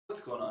What's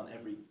going on,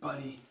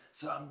 everybody?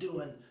 So I'm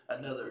doing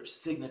another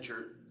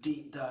signature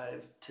deep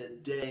dive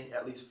today,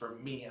 at least for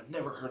me. I've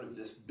never heard of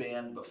this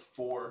band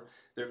before.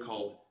 They're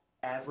called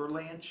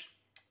Averlanche,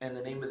 and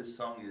the name of the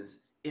song is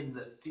In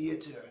the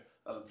Theater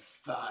of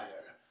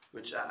Fire,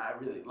 which I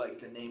really like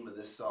the name of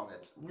this song.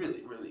 It's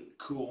really, really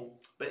cool.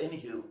 But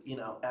anywho,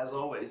 as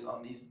always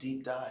on these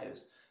deep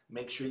dives,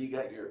 make sure you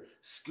got your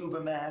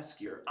scuba mask,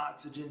 your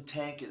oxygen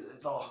tank,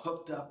 it's all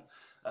hooked up.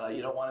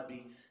 You don't want to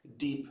be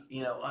deep,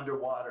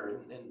 underwater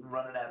and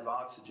running out of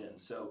oxygen.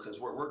 So, because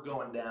we're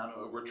going down,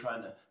 we're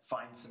trying to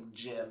find some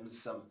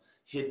gems, some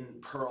hidden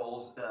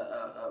pearls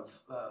of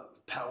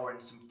power and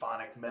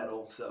symphonic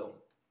metal. So,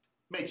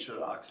 make sure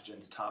the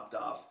oxygen's topped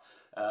off,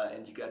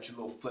 and you got your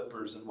little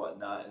flippers and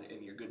whatnot,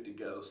 and you're good to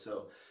go.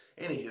 So,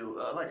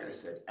 anywho, like I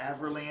said,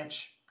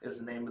 Averlanche is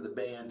the name of the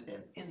band,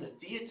 and In the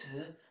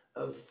Theater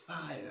of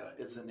Fire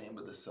is the name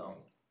of the song.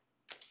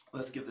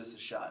 Let's give this a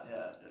shot,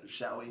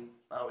 shall we?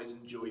 I always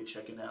enjoy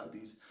checking out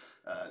these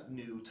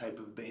new type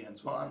of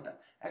bands. Well, I'm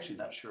actually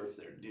not sure if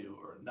they're new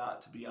or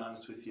not, to be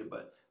honest with you,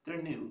 but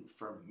they're new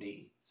for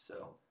me.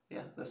 So,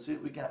 yeah, let's see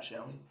what we got,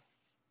 shall we?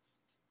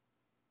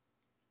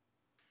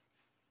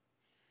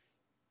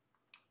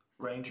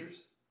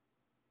 Rangers,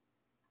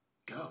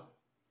 go.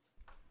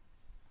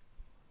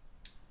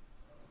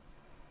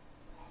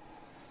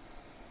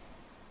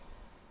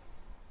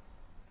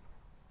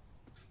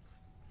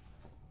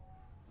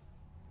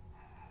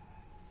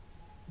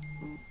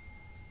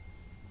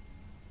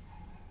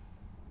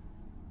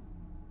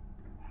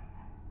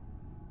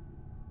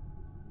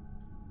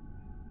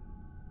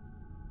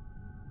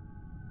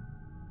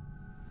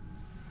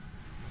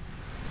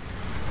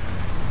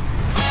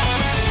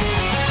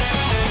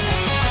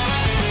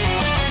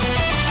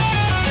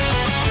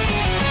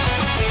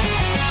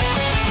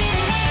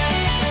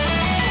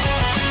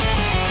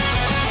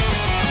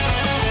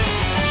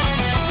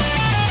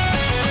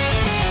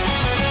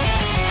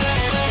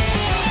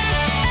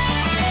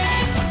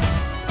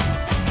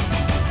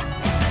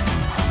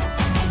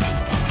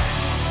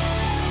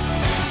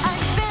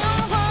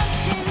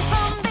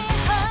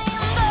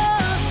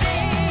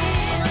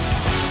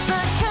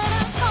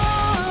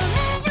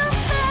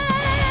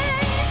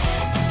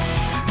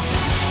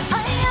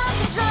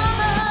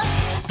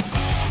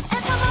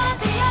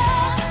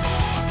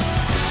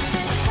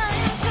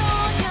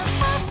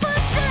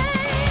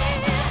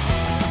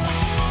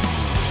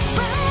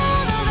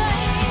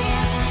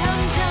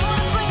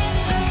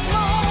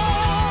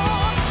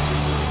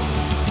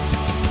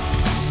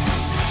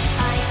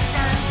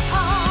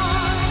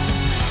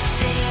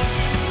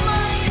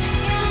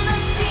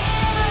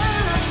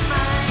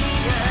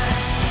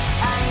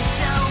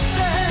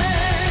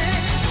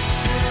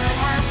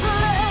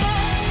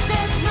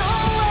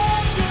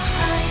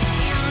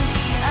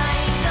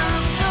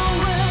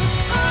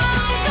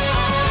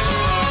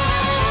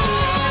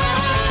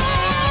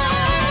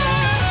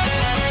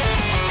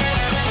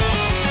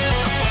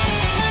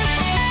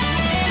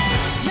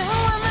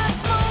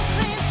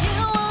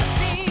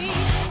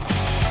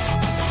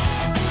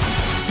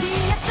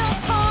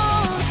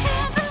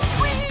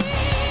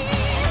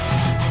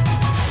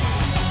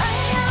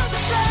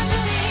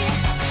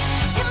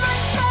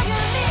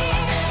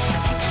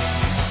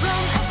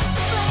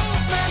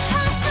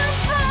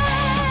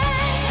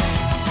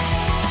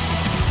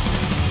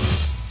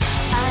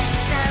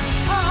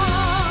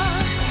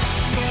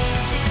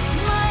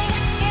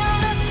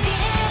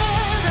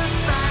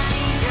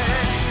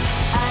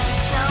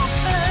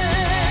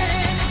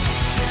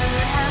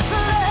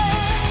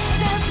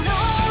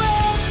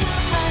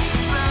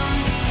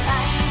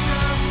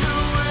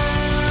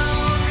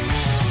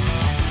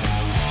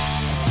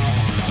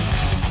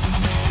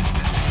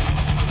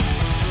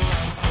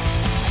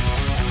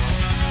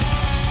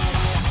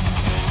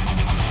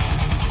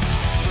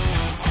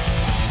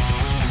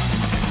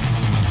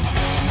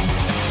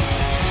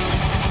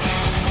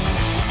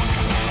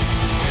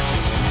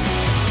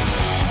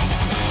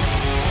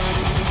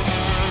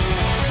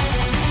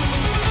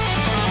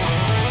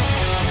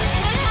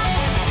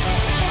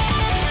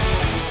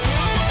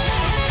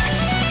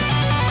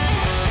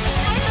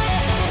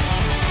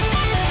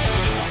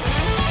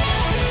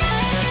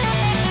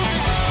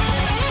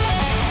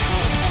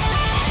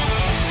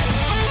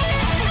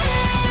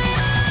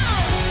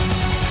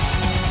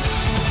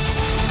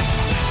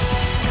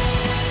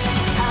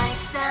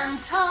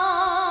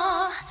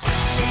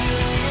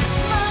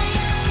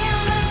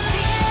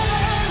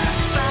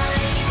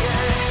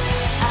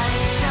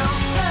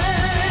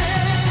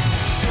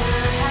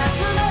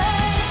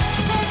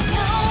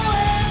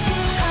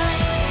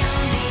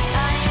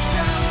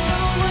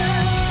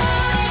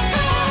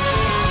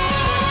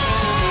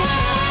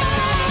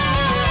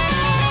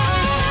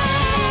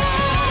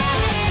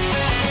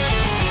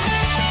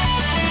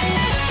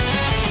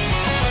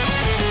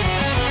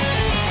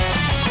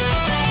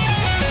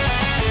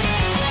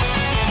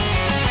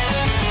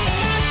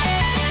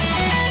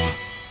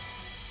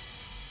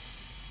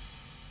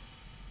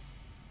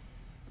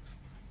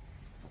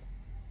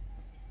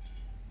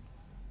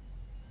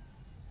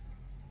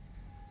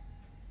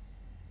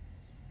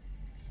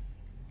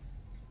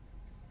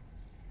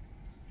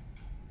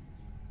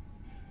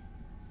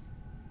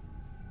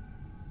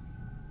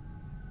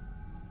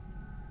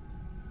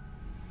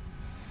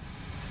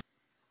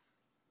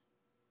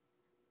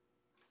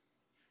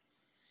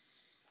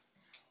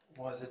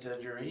 Was it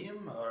a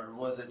dream or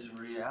was it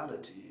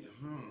reality?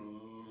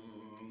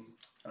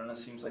 I don't know,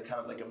 seems like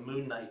kind of like a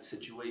Moon Knight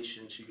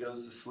situation. She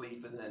goes to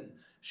sleep and then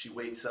she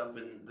wakes up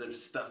and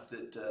there's stuff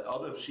that,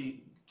 although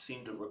she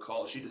seemed to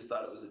recall, she just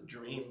thought it was a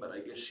dream, but I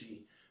guess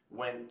she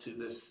went to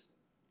this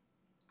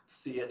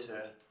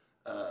theater,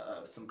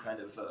 some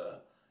kind of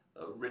a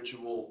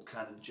ritual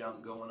kind of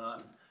junk going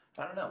on.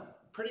 I don't know.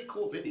 Pretty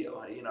cool video.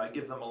 I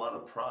give them a lot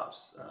of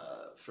props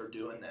for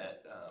doing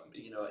that.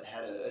 It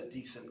had a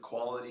decent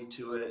quality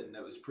to it, and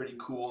it was pretty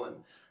cool and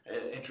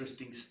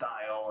interesting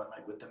style, and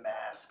like with the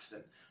masks,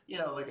 and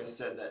like I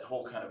said, that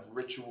whole kind of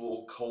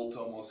ritual cult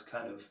almost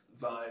kind of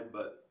vibe.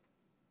 But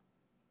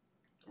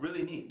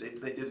really neat.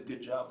 They did a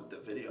good job with the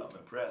video. I'm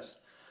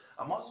impressed.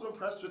 I'm also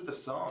impressed with the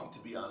song, to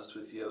be honest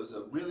with you. It was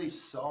a really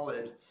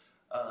solid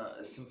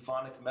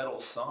symphonic metal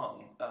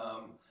song.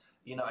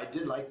 I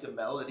did like the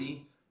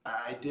melody.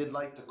 I did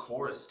like the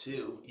chorus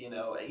too.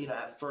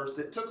 At first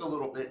it took a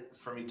little bit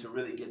for me to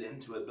really get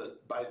into it,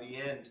 but by the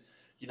end,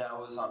 I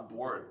was on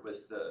board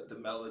with the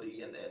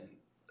melody and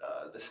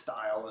the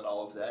style and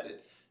all of that.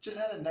 It just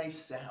had a nice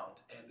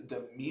sound, and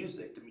the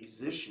music, the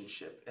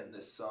musicianship in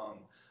this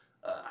song,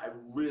 I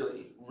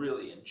really,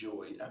 really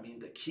enjoyed. I mean,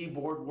 the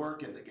keyboard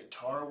work and the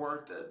guitar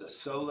work, the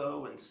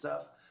solo and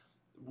stuff,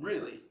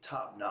 really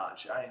top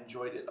notch. I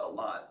enjoyed it a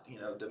lot.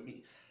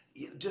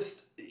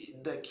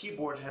 The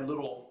keyboard had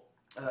little.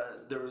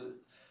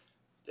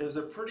 It was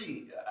a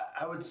pretty,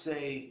 I would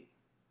say,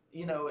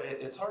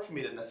 it's hard for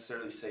me to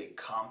necessarily say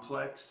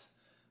complex,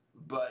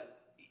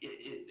 but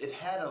it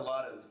had a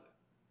lot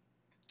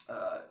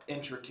of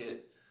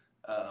intricate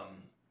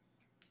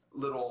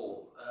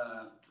little,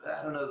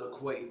 I don't know the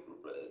quite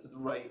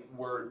right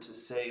word to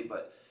say,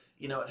 but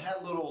it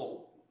had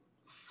little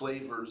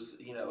flavors,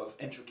 of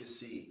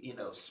intricacy,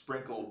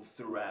 sprinkled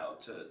throughout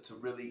to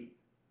really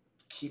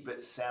keep it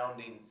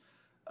sounding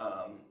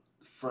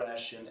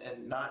fresh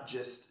and not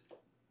just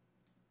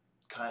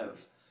kind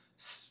of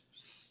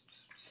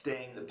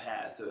staying the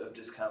path of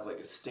just kind of like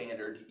a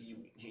standard.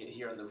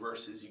 Here in the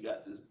verses you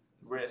got this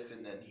riff,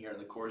 and then here in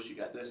the chorus you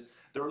got this.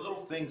 There were little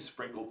things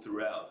sprinkled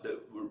throughout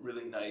that were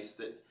really nice,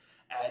 that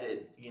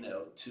added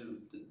to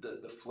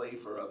the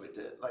flavor of it,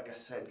 to, like I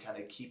said, kind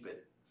of keep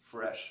it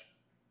fresh,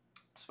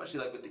 especially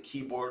like with the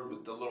keyboard,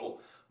 with the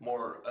little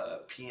more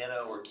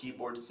piano or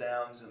keyboard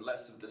sounds and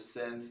less of the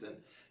synth, and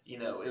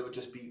it would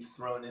just be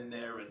thrown in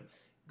there. And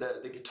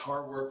the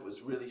guitar work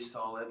was really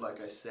solid,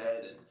 like I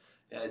said,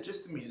 and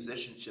just the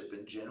musicianship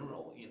in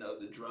general,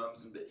 the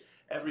drums and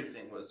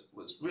everything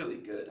was really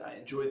good. I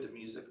enjoyed the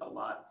music a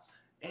lot,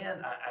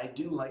 and I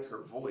do like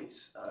her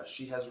voice.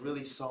 She has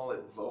really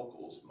solid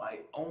vocals. My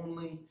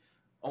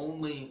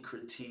only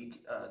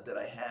critique that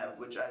I have,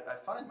 which I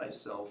find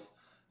myself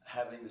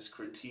having this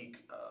critique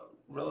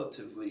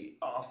relatively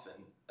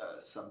often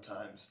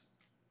sometimes.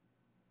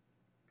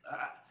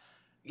 I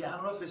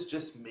don't know if it's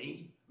just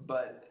me,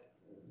 but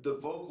the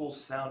vocals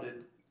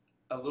sounded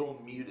a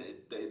little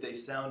muted. They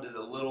sounded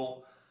a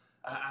little,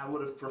 I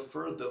would have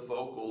preferred the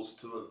vocals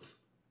to have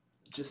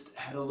just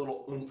had a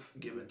little oomph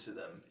given to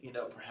them,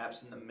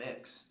 perhaps in the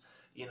mix.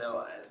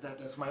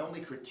 That's my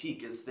only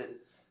critique, is that,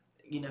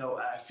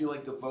 I feel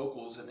like the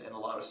vocals in a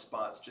lot of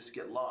spots just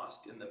get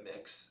lost in the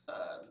mix.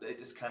 They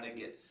just kind of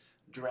get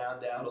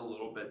drowned out a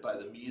little bit by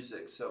the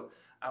music. So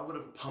I would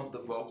have pumped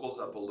the vocals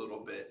up a little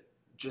bit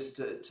just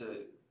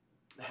to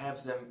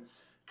have them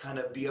kind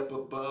of be up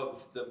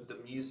above the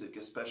music,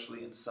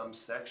 especially in some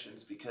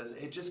sections, because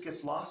it just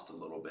gets lost a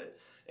little bit.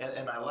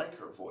 And I like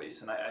her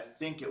voice, and I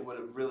think it would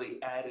have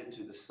really added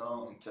to the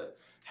song to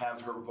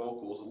have her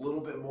vocals a little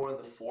bit more in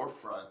the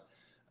forefront,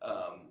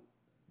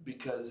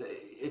 because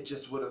it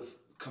just would have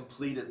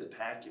completed the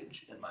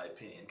package, in my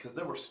opinion, because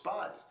there were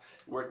spots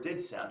where it did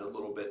sound a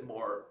little bit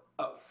more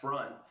up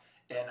front,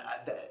 and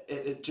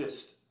it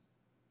just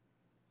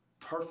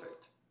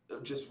perfect.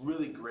 Just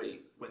really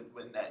great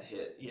when that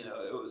hit.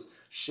 It was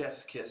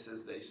chef's kiss,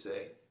 as they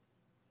say.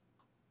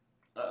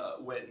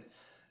 When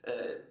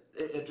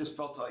it just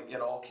felt like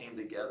it all came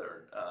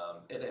together,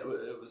 and it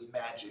was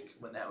magic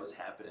when that was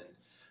happening.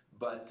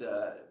 But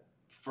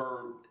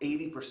for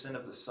 80%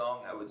 of the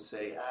song, I would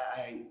say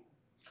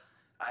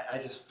I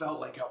just felt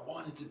like I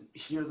wanted to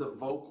hear the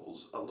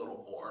vocals a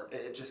little more.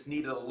 It just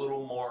needed a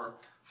little more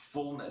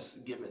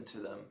fullness given to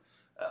them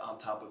on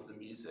top of the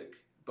music.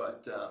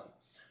 But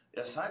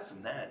aside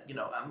from that,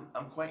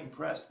 I'm quite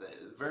impressed.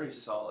 Very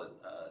solid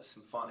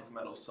symphonic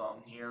metal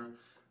song here.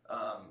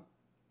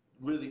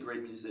 Really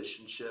great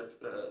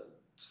musicianship.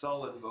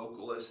 Solid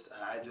vocalist.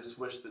 I just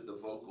wish that the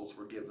vocals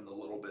were given a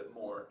little bit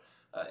more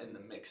in the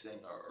mixing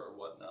or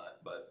whatnot.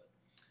 But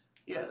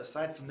yeah,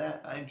 aside from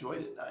that, I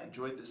enjoyed it. I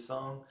enjoyed the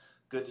song.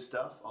 Good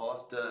stuff. I'll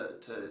have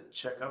to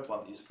check up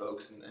on these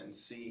folks and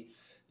see,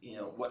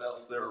 what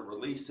else they're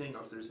releasing, or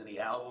if there's any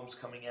albums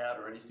coming out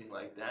or anything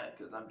like that,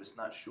 because I'm just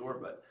not sure.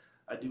 But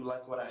I do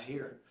like what I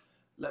hear.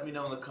 Let me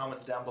know in the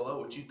comments down below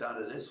what you thought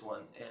of this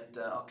one,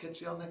 and I'll catch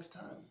y'all next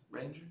time.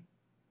 Ranger.